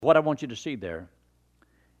What I want you to see there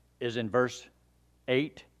is in verse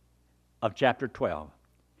 8 of chapter 12.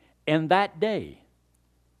 In that day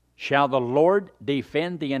shall the Lord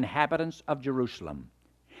defend the inhabitants of Jerusalem,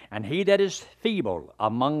 and he that is feeble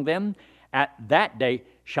among them at that day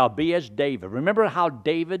shall be as David. Remember how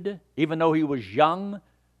David, even though he was young,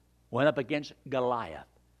 went up against Goliath.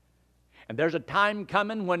 And there's a time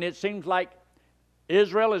coming when it seems like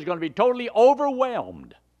Israel is going to be totally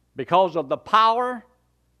overwhelmed because of the power,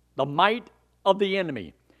 the might of the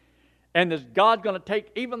enemy. And God's going to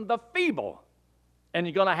take even the feeble, and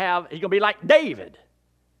he's going to be like David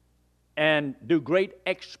and do great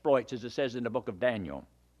exploits, as it says in the book of Daniel.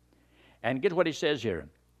 And get what he says here.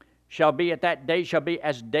 Shall be at that day shall be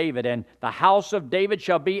as David, and the house of David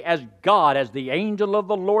shall be as God, as the angel of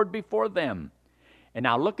the Lord before them. And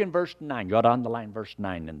now look in verse 9. You ought to underline verse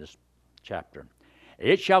 9 in this chapter.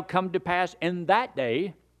 It shall come to pass in that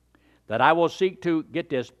day that I will seek to, get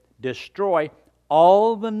this, destroy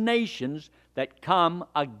all the nations that come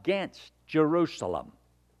against Jerusalem.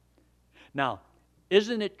 Now,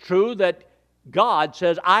 isn't it true that God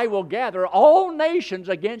says, I will gather all nations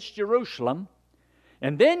against Jerusalem?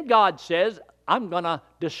 And then God says, I'm going to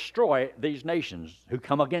destroy these nations who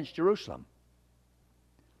come against Jerusalem.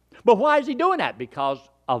 But why is he doing that? Because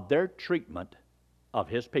of their treatment of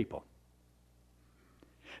his people.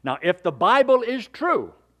 Now, if the Bible is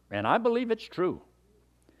true, and I believe it's true,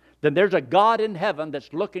 then there's a God in heaven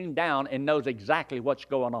that's looking down and knows exactly what's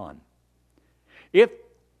going on. If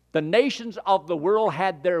the nations of the world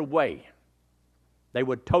had their way, they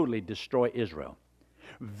would totally destroy Israel.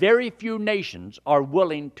 Very few nations are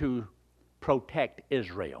willing to protect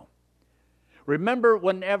Israel. Remember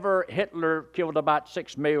whenever Hitler killed about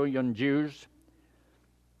 6 million Jews,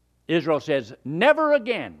 Israel says, never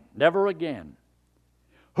again, never again.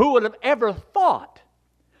 Who would have ever thought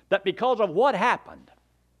that because of what happened,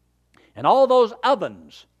 and all those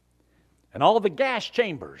ovens, and all the gas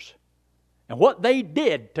chambers, and what they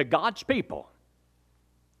did to God's people,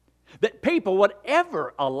 that people would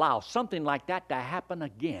ever allow something like that to happen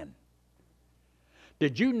again?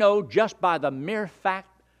 Did you know just by the mere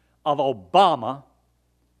fact of Obama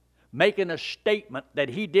making a statement that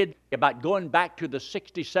he did about going back to the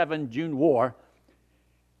 67 June War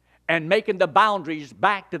and making the boundaries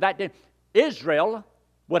back to that day, Israel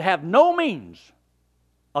would have no means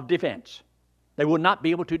of defense. They would not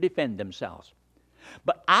be able to defend themselves.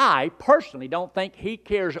 But I personally don't think he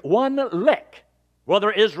cares one lick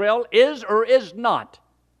whether Israel is or is not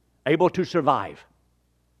able to survive.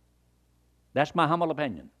 That's my humble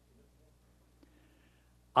opinion.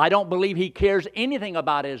 I don't believe he cares anything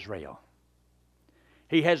about Israel.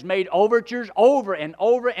 He has made overtures over and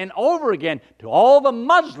over and over again to all the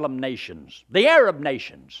Muslim nations, the Arab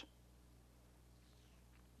nations.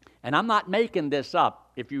 And I'm not making this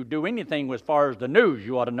up. If you do anything as far as the news,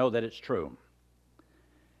 you ought to know that it's true.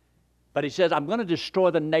 But he says, I'm going to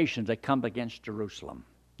destroy the nations that come against Jerusalem.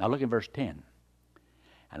 Now look in verse 10.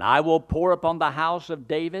 And I will pour upon the house of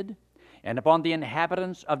David and upon the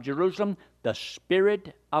inhabitants of Jerusalem the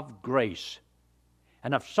spirit of grace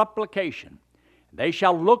and of supplication. They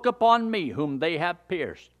shall look upon me whom they have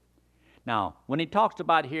pierced. Now, when he talks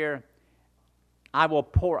about here, I will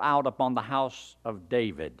pour out upon the house of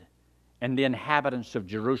David and the inhabitants of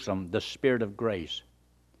Jerusalem the spirit of grace.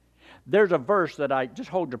 There's a verse that just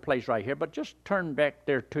hold your place right here, but just turn back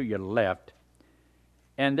there to your left.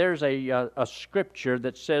 And there's a scripture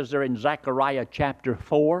that says there in Zechariah chapter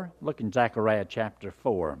 4. Look in Zechariah chapter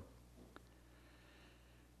 4.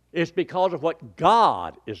 It's because of what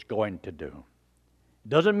God is going to do. It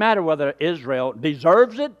doesn't matter whether Israel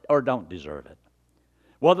deserves it or don't deserve it.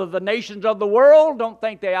 Whether the nations of the world don't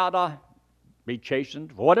think they ought to be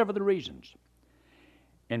chastened, for whatever the reasons.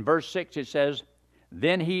 In verse 6 it says,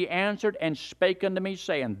 Then he answered and spake unto me,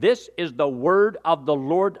 saying, This is the word of the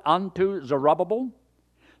Lord unto Zerubbabel,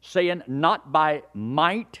 saying, Not by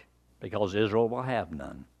might, because Israel will have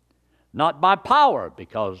none. Not by power,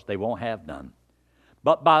 because they won't have none.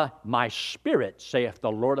 But by my Spirit, saith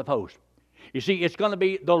the Lord of hosts. You see, it's going to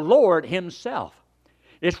be the Lord himself.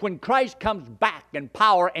 It's when Christ comes back in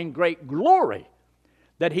power and great glory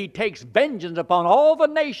that he takes vengeance upon all the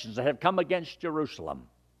nations that have come against Jerusalem.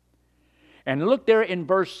 And look there in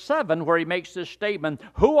verse 7 where he makes this statement,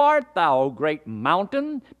 Who art thou, O great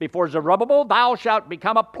mountain? Before Zerubbabel thou shalt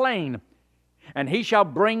become a plain. And he shall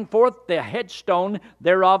bring forth the headstone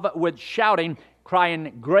thereof with shouting,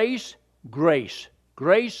 crying, Grace, grace,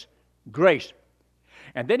 grace, grace.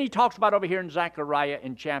 And then he talks about over here in Zechariah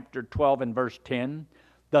in chapter 12 and verse 10,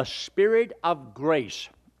 the spirit of grace.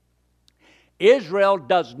 Israel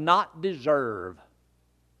does not deserve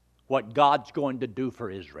what God's going to do for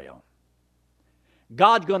Israel.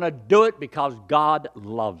 God's going to do it because God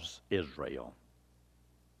loves Israel.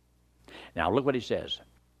 Now look what he says.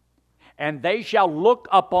 And they shall look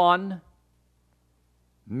upon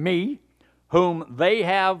me, whom they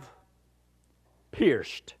have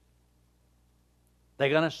pierced. They're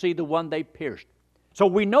going to see the one they pierced. So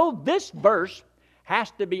we know this verse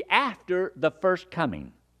has to be after the first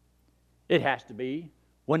coming. It has to be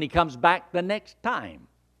when he comes back the next time.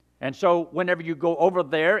 And so whenever you go over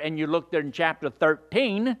there and you look there in chapter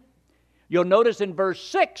 13, you'll notice in verse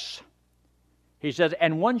 6, he says,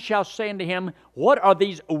 And one shall say unto him, What are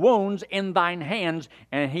these wounds in thine hands?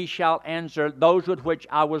 And he shall answer, Those with which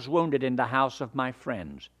I was wounded in the house of my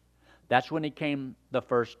friends. That's when he came the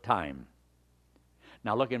first time.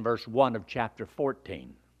 Now look in verse 1 of chapter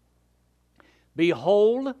 14.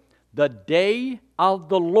 Behold, the day of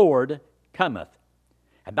the Lord cometh,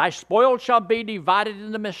 and thy spoil shall be divided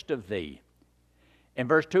in the midst of thee. In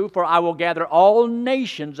verse 2, For I will gather all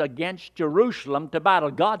nations against Jerusalem to battle.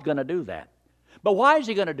 God's going to do that. But why is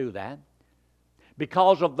he going to do that?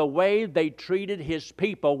 Because of the way they treated his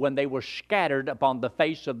people when they were scattered upon the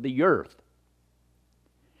face of the earth.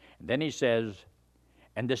 And then he says,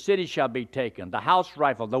 And the city shall be taken, the house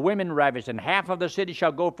rifled, the women ravished, and half of the city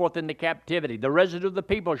shall go forth into captivity. The residue of the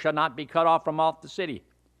people shall not be cut off from off the city.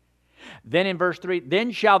 Then in verse 3, Then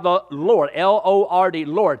shall the Lord, L-O-R-D,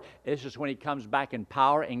 Lord, this is when he comes back in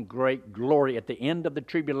power and great glory at the end of the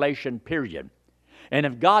tribulation period. And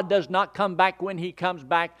if God does not come back when he comes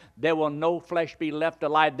back, there will no flesh be left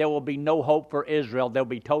alive. There will be no hope for Israel. They'll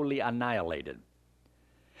be totally annihilated.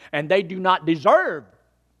 And they do not deserve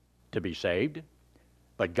to be saved,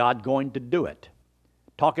 but God's going to do it.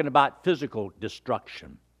 Talking about physical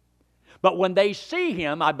destruction. But when they see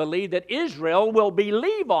him, I believe that Israel will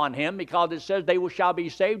believe on him, because it says they shall be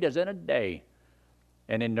saved as in a day.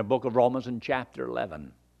 And in the book of Romans in chapter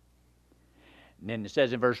 11. And then it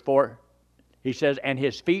says in verse 4, he says, And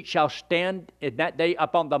his feet shall stand in that day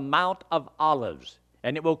upon the Mount of Olives,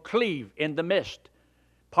 and it will cleave in the midst,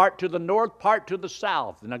 part to the north, part to the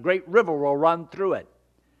south, and a great river will run through it.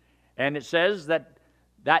 And it says that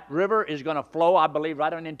that river is going to flow, I believe,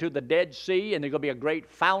 right on into the Dead Sea, and there's going to be a great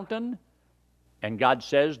fountain. And God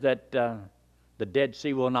says that the Dead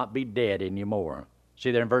Sea will not be dead anymore.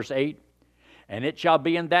 See there in verse 8? And it shall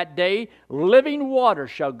be in that day, living water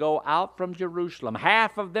shall go out from Jerusalem,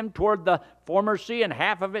 half of them toward the former sea, and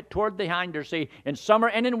half of it toward the hinder sea. In summer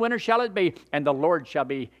and in winter shall it be, and the Lord shall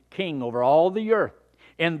be king over all the earth.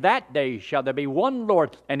 In that day shall there be one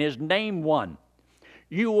Lord, and his name one.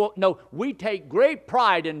 You will know, we take great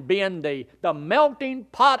pride in being the melting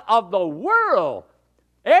pot of the world.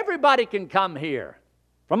 Everybody can come here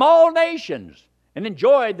from all nations and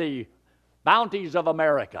enjoy the bounties of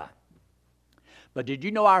America. But did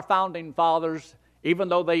you know our founding fathers, even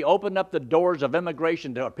though they opened up the doors of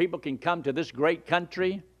immigration so people can come to this great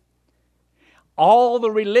country, all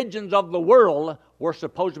the religions of the world were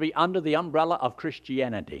supposed to be under the umbrella of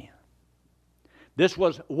Christianity. This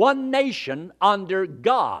was one nation under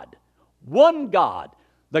God, one God,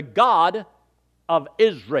 the God of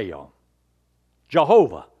Israel.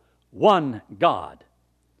 Jehovah, one God.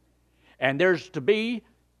 And there's to be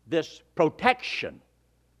this protection.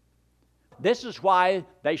 This is why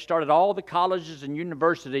they started all the colleges and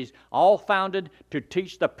universities, all founded to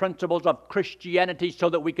teach the principles of Christianity so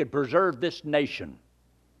that we could preserve this nation.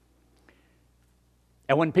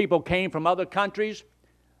 And when people came from other countries,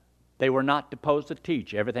 they were not supposed to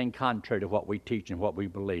teach everything contrary to what we teach and what we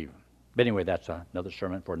believe. But anyway, that's another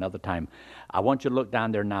sermon for another time. I want you to look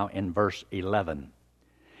down there now in verse 11.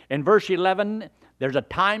 In verse 11, there's a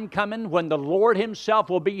time coming when the Lord himself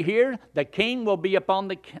will be here. The king will be upon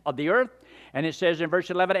the earth. And it says in verse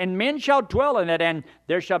 11, And men shall dwell in it, and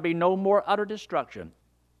there shall be no more utter destruction.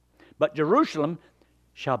 But Jerusalem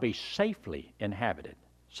shall be safely inhabited.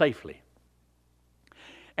 Safely.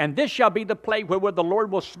 And this shall be the place where the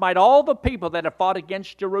Lord will smite all the people that have fought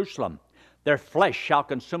against Jerusalem. Their flesh shall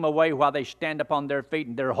consume away while they stand upon their feet,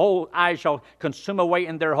 and their whole eyes shall consume away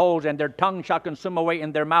in their holes, and their tongue shall consume away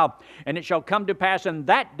in their mouth. And it shall come to pass in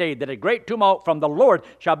that day that a great tumult from the Lord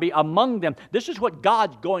shall be among them. This is what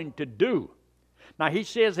God's going to do. Now he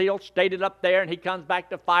says he'll state it up there, and he comes back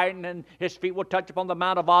to fighting, and his feet will touch upon the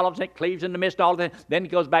Mount of Olives, and it cleaves in the midst of all of it. Then he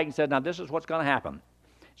goes back and says, now this is what's going to happen.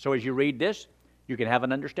 So as you read this, you can have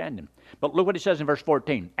an understanding. But look what he says in verse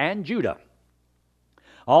 14. And Judah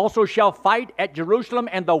also shall fight at Jerusalem,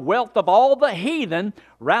 and the wealth of all the heathen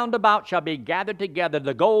round about shall be gathered together,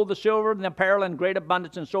 the gold, the silver, and the apparel in great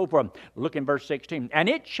abundance, and so forth. Look in verse 16. And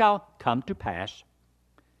it shall come to pass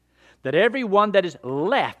that every one that is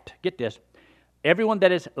left, get this, everyone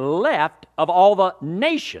that is left of all the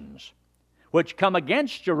nations which come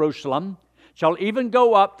against Jerusalem shall even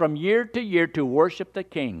go up from year to year to worship the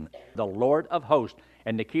King, the Lord of hosts,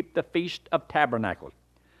 and to keep the Feast of Tabernacles.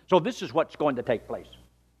 So this is what's going to take place.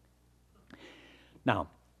 Now,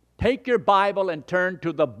 take your Bible and turn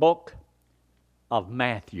to the book of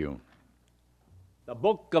Matthew. The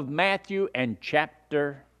book of Matthew and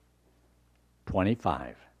chapter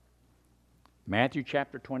 25. Matthew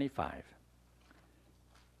chapter 25.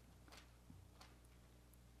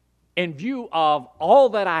 In view of all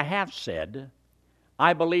that I have said,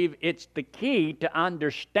 I believe it's the key to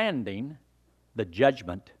understanding the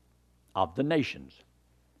judgment of the nations.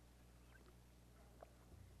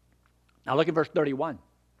 Now look at verse 31.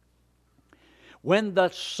 When the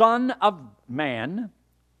Son of Man,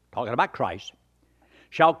 talking about Christ,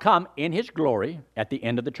 shall come in his glory at the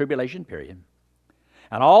end of the tribulation period,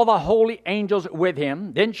 and all the holy angels with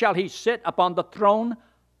him, then shall he sit upon the throne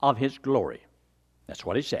of his glory. That's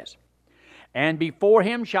what he says. And before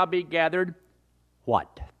him shall be gathered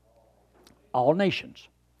what? All nations.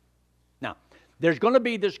 Now, there's going to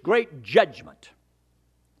be this great judgment.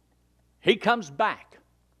 He comes back.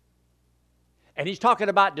 And he's talking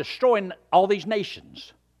about destroying all these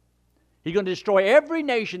nations. He's going to destroy every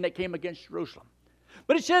nation that came against Jerusalem.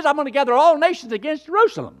 But it says, I'm going to gather all nations against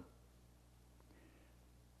Jerusalem.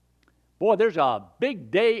 Boy, there's a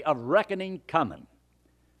big day of reckoning coming.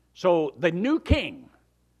 So the new king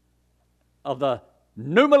of the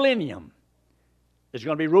new millennium is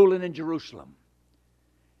going to be ruling in Jerusalem.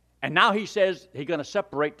 And now he says he's going to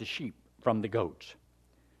separate the sheep from the goats.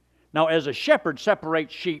 Now, as a shepherd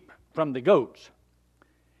separates sheep from the goats,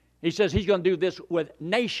 he says he's going to do this with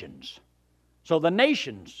nations. So the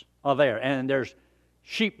nations are there, and there's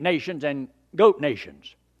sheep nations and goat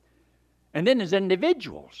nations. And then there's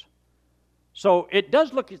individuals. So it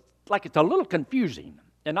does look like it's a little confusing.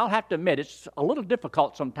 And I'll have to admit, it's a little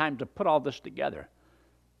difficult sometimes to put all this together.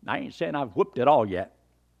 I ain't saying I've whooped it all yet.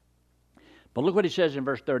 But look what he says in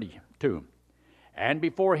verse 32. And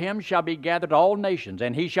before him shall be gathered all nations,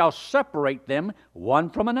 and he shall separate them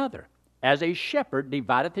one from another, as a shepherd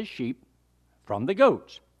divideth his sheep from the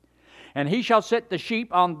goats. And he shall set the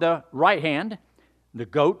sheep on the right hand, the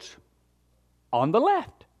goats on the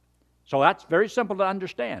left. So that's very simple to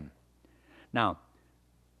understand. Now,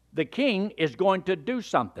 the king is going to do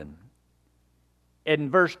something.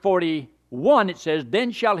 In verse 41 it says,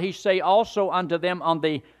 Then shall he say also unto them on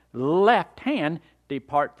the left hand,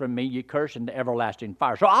 Depart from me, ye cursed, into everlasting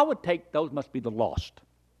fire. So I would take those must be the lost.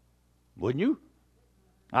 Wouldn't you?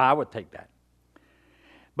 I would take that.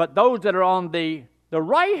 But those that are on the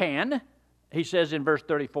right hand, he says in verse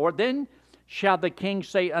 34, Then shall the king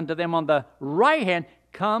say unto them on the right hand,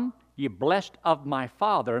 Come, ye blessed of my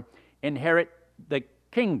Father, inherit the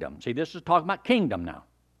kingdom. See, this is talking about kingdom now.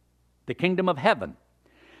 The kingdom of heaven.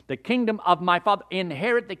 The kingdom of my Father.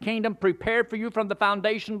 Inherit the kingdom prepared for you from the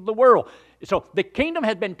foundation of the world. So the kingdom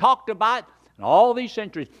has been talked about in all these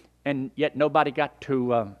centuries, and yet nobody got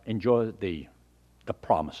to enjoy the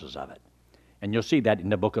promises of it. And you'll see that in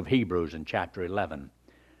the book of Hebrews in chapter 11.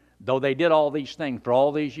 Though they did all these things for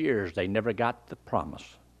all these years, they never got the promise,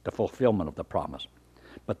 the fulfillment of the promise.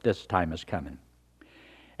 But this time is coming.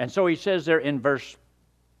 And so he says there in verse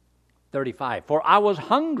 35, For I was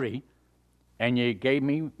hungry, and ye gave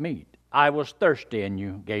me meat. I was thirsty, and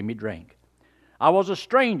you gave me drink. I was a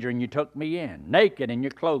stranger, and you took me in. Naked, and you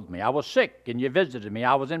clothed me. I was sick, and you visited me.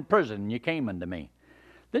 I was in prison, and you came unto me.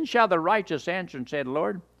 Then shall the righteous answer and say,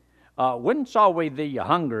 Lord, when saw we thee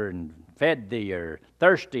hunger, and fed thee, or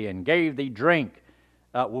thirsty, and gave thee drink,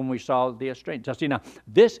 when we saw thee a stranger? So see, now,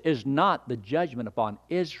 this is not the judgment upon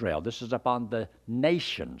Israel. This is upon the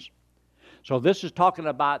nations. So this is talking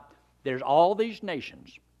about there's all these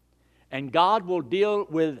nations, and God will deal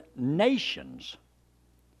with nations.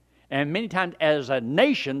 And many times as a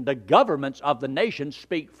nation, the governments of the nation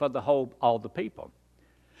speak for all the people.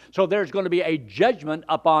 So there's going to be a judgment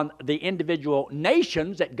upon the individual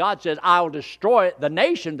nations that God says, I'll destroy the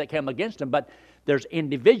nation that came against them, but there's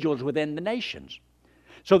individuals within the nations.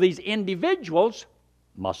 So these individuals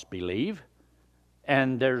must believe,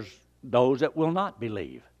 and there's those that will not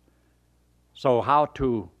believe. So how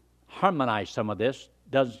to harmonize some of this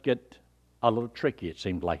does get a little tricky, it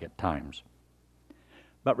seems like at times.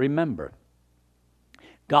 But remember,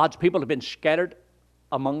 God's people have been scattered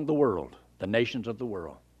among the world, the nations of the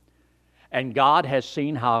world. And God has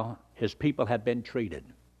seen how his people have been treated.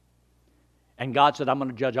 And God said, I'm going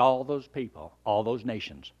to judge all those people, all those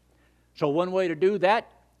nations. So one way to do that,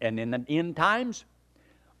 and in the end times,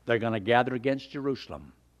 they're going to gather against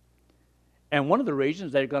Jerusalem. And one of the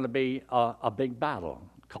reasons there's going to be a big battle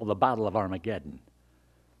called the Battle of Armageddon.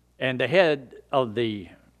 And the head of the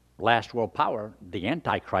last world power, the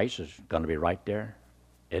Antichrist, is going to be right there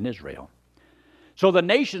in Israel. So the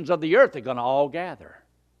nations of the earth are going to all gather.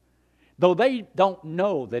 Though they don't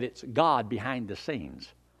know that it's God behind the scenes.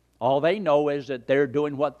 All they know is that they're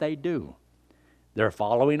doing what they do. They're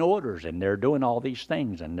following orders, and they're doing all these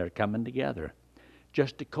things, and they're coming together.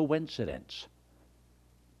 Just a coincidence.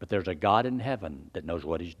 But there's a God in heaven that knows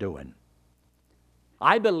what He's doing.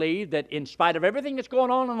 I believe that in spite of everything that's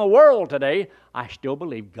going on in the world today, I still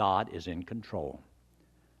believe God is in control.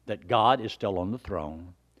 That God is still on the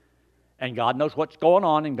throne. And God knows what's going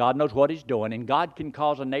on, and God knows what He's doing. And God can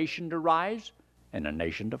cause a nation to rise and a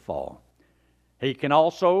nation to fall. He can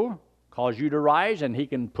also cause you to rise, and He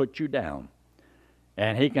can put you down.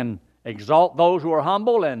 And He can exalt those who are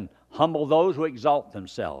humble and humble those who exalt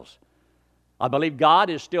themselves. I believe God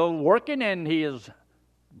is still working, and He is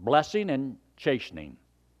blessing and chastening.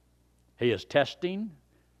 He is testing.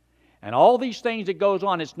 And all these things that goes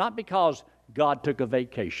on, it's not because God took a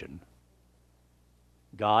vacation.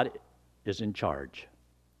 God is in charge.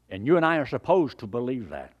 And you and I are supposed to believe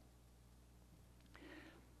that.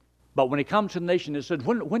 But when it comes to the nation, it said,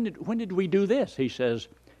 when did we do this? He says,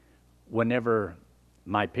 whenever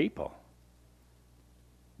my people,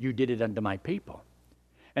 you did it unto my people.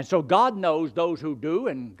 And so God knows those who do,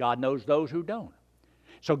 and God knows those who don't.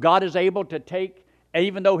 So God is able to take,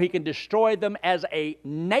 even though He can destroy them as a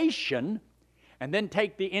nation, and then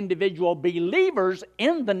take the individual believers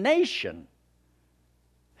in the nation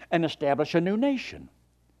and establish a new nation.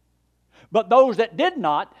 But those that did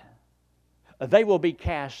not, they will be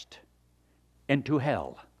cast into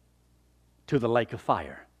hell, to the lake of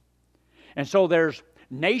fire. And so there's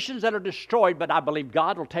nations that are destroyed, but I believe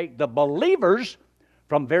God will take the believers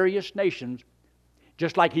from various nations,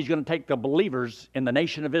 just like He's going to take the believers in the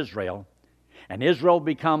nation of Israel, and Israel will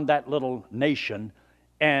become that little nation,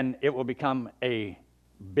 and it will become a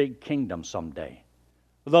big kingdom someday.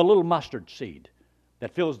 The little mustard seed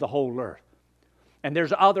that fills the whole earth. And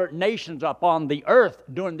there's other nations upon the earth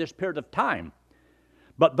during this period of time.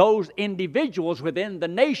 But those individuals within the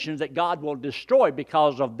nations that God will destroy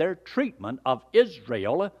because of their treatment of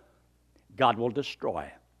Israel, God will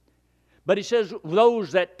destroy. But He says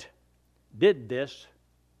those that did this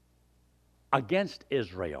against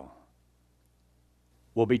Israel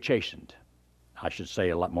will be chastened. I should say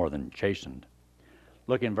a lot more than chastened.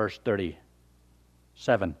 Look in verse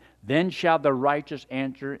 37. Then shall the righteous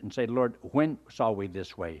answer and say, Lord, when saw we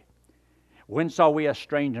this way? When saw we a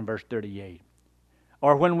stranger, in verse 38?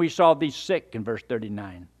 Or when we saw thee sick, in verse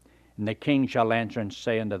 39? And the king shall answer and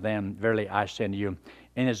say unto them, Verily I say unto you,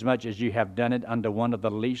 inasmuch as you have done it unto one of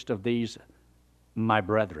the least of these my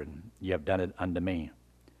brethren, you have done it unto me.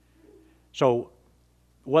 So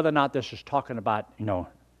whether or not this is talking about,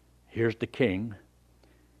 here's the king,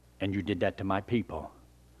 and you did that to my people,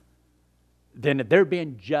 then if they're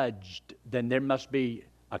being judged, then there must be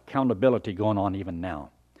accountability going on even now.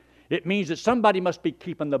 It means that somebody must be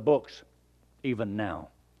keeping the books even now.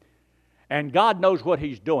 And God knows what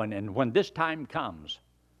He's doing. And when this time comes,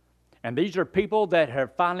 and these are people that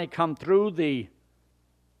have finally come through the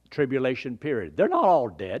tribulation period. They're not all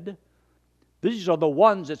dead. These are the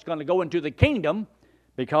ones that's going to go into the kingdom,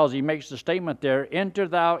 because He makes the statement there, enter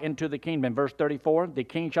thou into the kingdom. In verse 34, the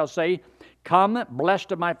king shall say, Come,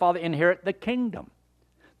 blessed of my Father, inherit the kingdom.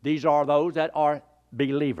 These are those that are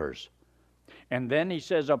believers. And then He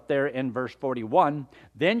says up there in verse 41,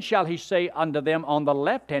 Then shall He say unto them on the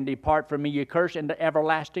left hand, Depart from me, ye cursed, into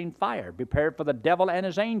everlasting fire, prepared for the devil and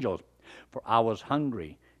his angels. For I was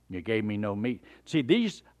hungry, and you gave me no meat. See,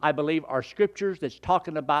 these, I believe, are scriptures that's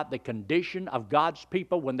talking about the condition of God's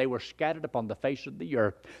people when they were scattered upon the face of the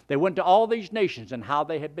earth. They went to all these nations and how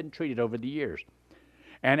they had been treated over the years.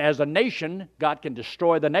 And as a nation, God can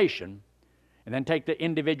destroy the nation and then take the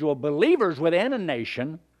individual believers within a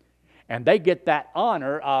nation, and they get that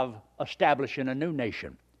honor of establishing a new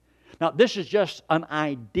nation. Now, this is just an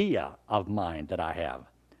idea of mine that I have.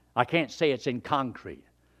 I can't say it's in concrete,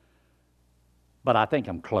 but I think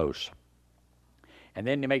I'm close. And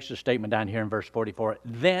then He makes a statement down here in verse 44.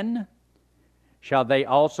 Then shall they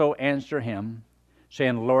also answer Him,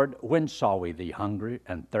 saying, Lord, when saw we Thee hungry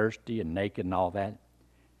and thirsty and naked and all that?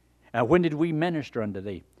 And when did we minister unto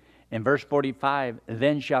Thee? In verse 45,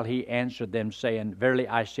 then shall He answer them, saying, Verily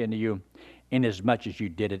I say unto you, inasmuch as you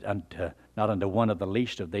did it not unto one of the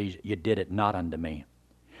least of these, you did it not unto me.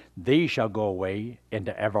 These shall go away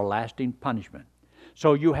into everlasting punishment.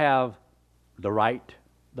 So you have the right,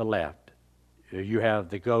 the left. You have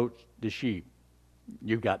the goats, the sheep.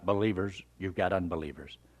 You've got believers, you've got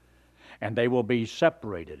unbelievers. And they will be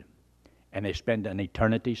separated and they spend an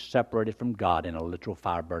eternity separated from God in a literal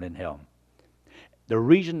fire burning hell. The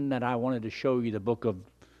reason that I wanted to show you the book of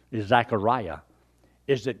Zechariah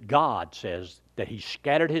is that God says that He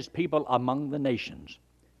scattered His people among the nations,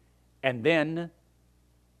 and then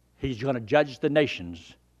He's going to judge the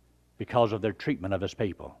nations because of their treatment of His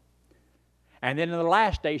people. And then in the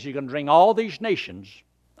last days, He's going to bring all these nations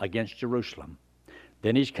against Jerusalem.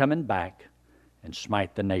 Then He's coming back and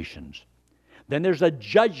smite the nations. Then there's a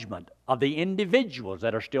judgment of the individuals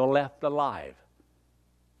that are still left alive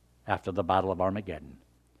after the Battle of Armageddon.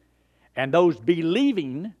 And those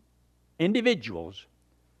believing individuals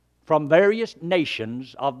from various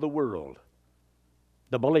nations of the world,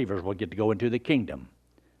 the believers will get to go into the kingdom.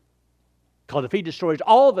 Because if He destroys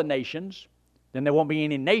all the nations, then there won't be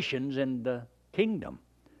any nations in the kingdom.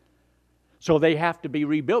 So they have to be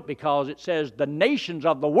rebuilt, because it says the nations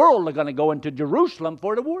of the world are going to go into Jerusalem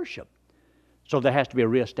for the worship. So there has to be a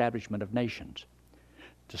reestablishment of nations.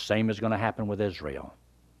 The same is going to happen with Israel.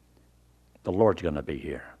 The Lord's going to be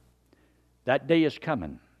here. That day is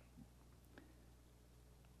coming.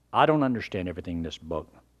 I don't understand everything in this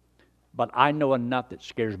book, but I know enough that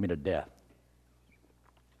scares me to death.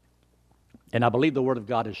 And I believe the Word of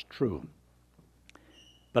God is true.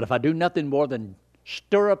 But if I do nothing more than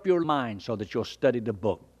stir up your mind so that you'll study the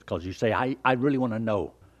book, because you say, I really want to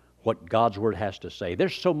know what God's Word has to say.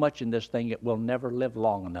 There's so much in this thing that we'll never live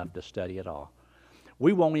long enough to study it all.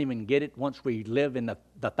 We won't even get it once we live in the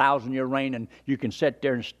 1,000-year reign, and you can sit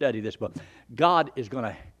there and study this book. God is going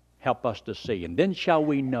to help us to see, and then shall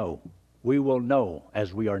we know. We will know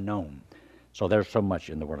as we are known. So there's so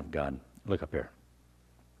much in the Word of God. Look up here.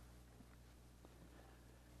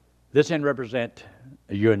 This end represents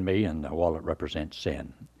you and me, and the wallet represents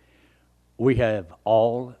sin. We have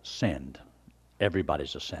all sinned.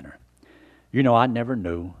 Everybody's a sinner. You know, I never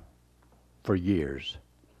knew for years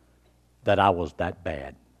that I was that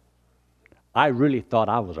bad. I really thought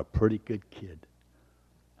I was a pretty good kid.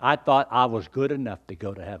 I thought I was good enough to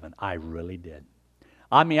go to heaven. I really did.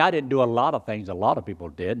 I mean, I didn't do a lot of things a lot of people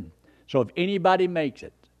did. So if anybody makes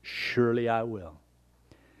it, surely I will.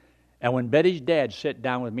 And when Betty's dad sat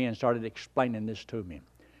down with me and started explaining this to me,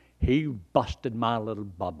 he busted my little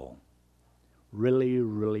bubble really,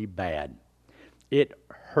 really bad. It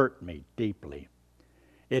hurt me deeply.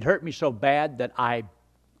 It hurt me so bad that I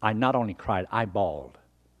not only cried, I bawled.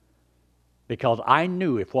 Because I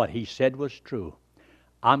knew if what he said was true,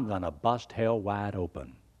 I'm going to bust hell wide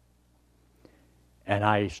open. And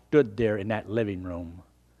I stood there in that living room,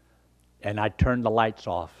 and I turned the lights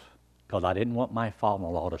off because I didn't want my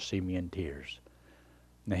father-in-law to see me in tears.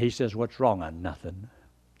 Now he says, "What's wrong?" "I'm nothing."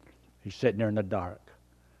 He's sitting there in the dark.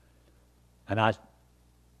 And I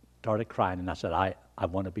started crying, and I said, I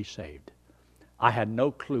want to be saved. I had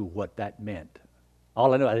no clue what that meant.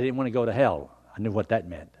 All I knew, I didn't want to go to hell. I knew what that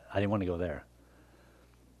meant. I didn't want to go there.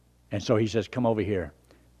 And so he says, "Come over here."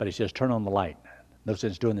 But he says, "Turn on the light." No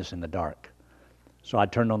sense doing this in the dark. So I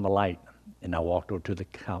turned on the light, and I walked over to the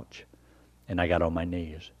couch, and I got on my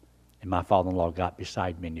knees. And my father-in-law got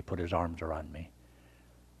beside me, and he put his arms around me.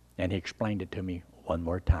 And he explained it to me one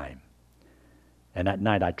more time. And that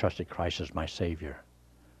night I trusted Christ as my Savior.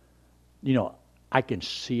 You know, I can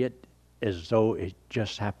see it as though it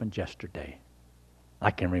just happened yesterday.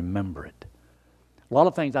 I can remember it. A lot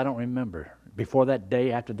of things I don't remember. Before that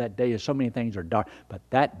day, after that day, so many things are dark. But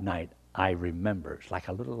that night I remember. It's like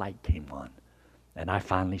a little light came on. And I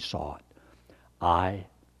finally saw it. I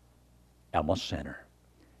am a sinner.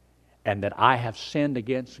 And that I have sinned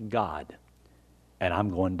against God. And I'm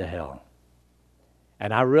going to hell.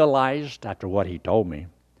 And I realized, after what he told me,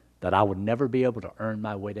 that I would never be able to earn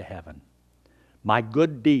my way to heaven. My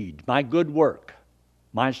good deeds, my good work,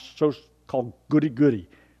 my so-called goody-goody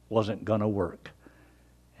wasn't going to work.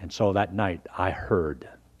 And so that night I heard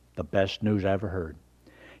the best news I ever heard.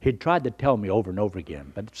 He'd tried to tell me over and over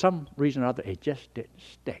again, but for some reason or other, it just didn't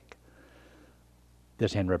stick.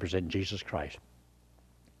 This hand represents Jesus Christ.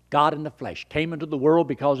 God in the flesh came into the world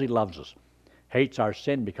because he loves us, hates our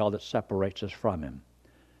sin because it separates us from him.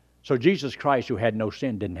 So Jesus Christ, who had no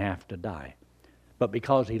sin, didn't have to die. But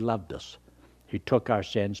because he loved us, he took our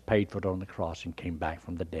sins, paid for it on the cross, and came back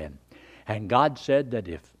from the dead. And God said that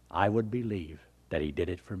if I would believe that he did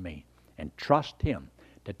it for me and trust him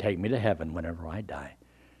to take me to heaven whenever I die,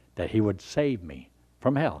 that he would save me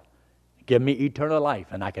from hell, give me eternal life,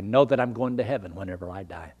 and I can know that I'm going to heaven whenever I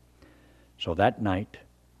die. So that night,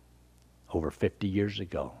 over 50 years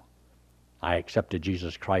ago, I accepted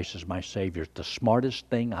Jesus Christ as my Savior. It's the smartest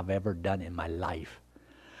thing I've ever done in my life.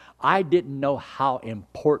 I didn't know how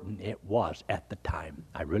important it was at the time.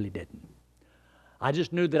 I really didn't. I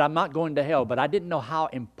just knew that I'm not going to hell, but I didn't know how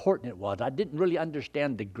important it was. I didn't really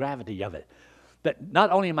understand the gravity of it. That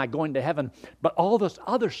not only am I going to heaven, but all this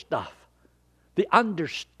other stuff. The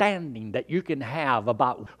understanding that you can have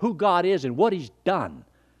about who God is and what He's done,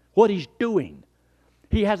 what He's doing.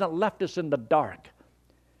 He hasn't left us in the dark.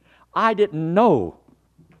 I didn't know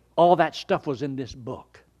all that stuff was in this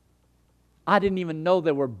book. I didn't even know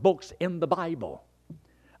there were books in the Bible.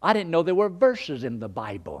 I didn't know there were verses in the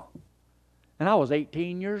Bible. And I was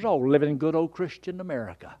 18 years old living in good old Christian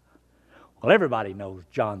America. Well, everybody knows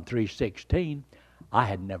John 3:16. I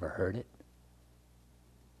had never heard it.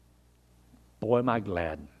 Boy, am I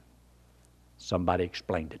glad somebody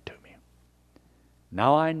explained it to me.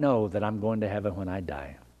 Now I know that I'm going to heaven when I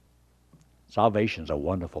die. Salvation's a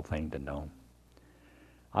wonderful thing to know.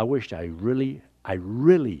 I wished I really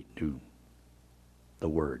knew the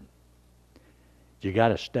Word. You got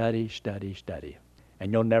to study, study, study,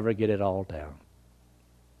 and you'll never get it all down.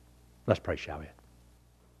 Let's pray, shall we?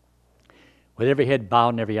 With every head bowed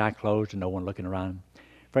and every eye closed and no one looking around.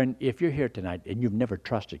 Friend, if you're here tonight and you've never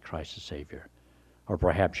trusted Christ as Savior, or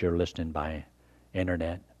perhaps you're listening by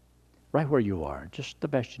internet, right where you are, just the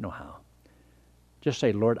best you know how. Just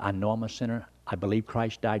say, Lord, I know I'm a sinner. I believe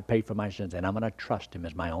Christ died, paid for my sins, and I'm going to trust Him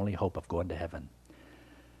as my only hope of going to heaven.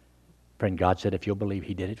 Friend, God said if you'll believe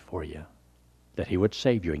He did it for you, that He would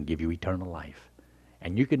save you and give you eternal life.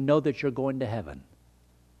 And you can know that you're going to heaven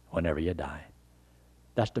whenever you die.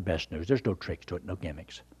 That's the best news. There's no tricks to it, no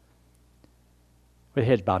gimmicks. With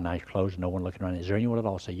heads bowed and eyes closed, no one looking around, is there anyone at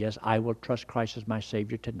all say, yes, I will trust Christ as my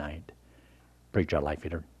Savior tonight? Preacher, I'd like you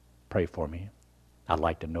to pray for me. I'd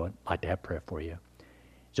like to know it. I'd like to have prayer for you.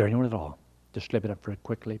 Is there anyone at all? Just slip it up for it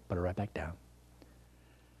quickly, put it right back down.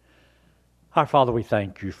 Our Father, we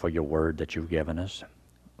thank you for your word that you've given us.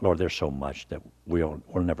 Lord, there's so much that we'll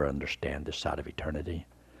never understand this side of eternity.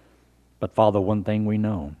 But Father, one thing we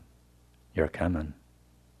know, you're coming.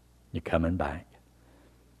 You're coming back.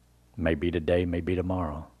 Maybe today, maybe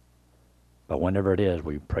tomorrow. But whenever it is,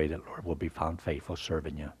 we pray that, Lord, we'll be found faithful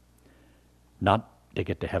serving you. Not to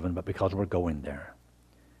get to heaven, but because we're going there.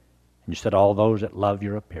 And you said all those that love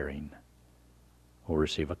your appearing will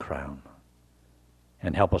receive a crown.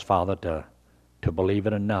 And help us, Father, to believe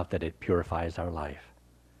it enough that it purifies our life.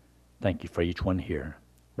 Thank you for each one here.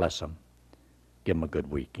 Bless them. Give them a good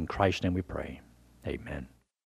week. In Christ's name we pray. Amen.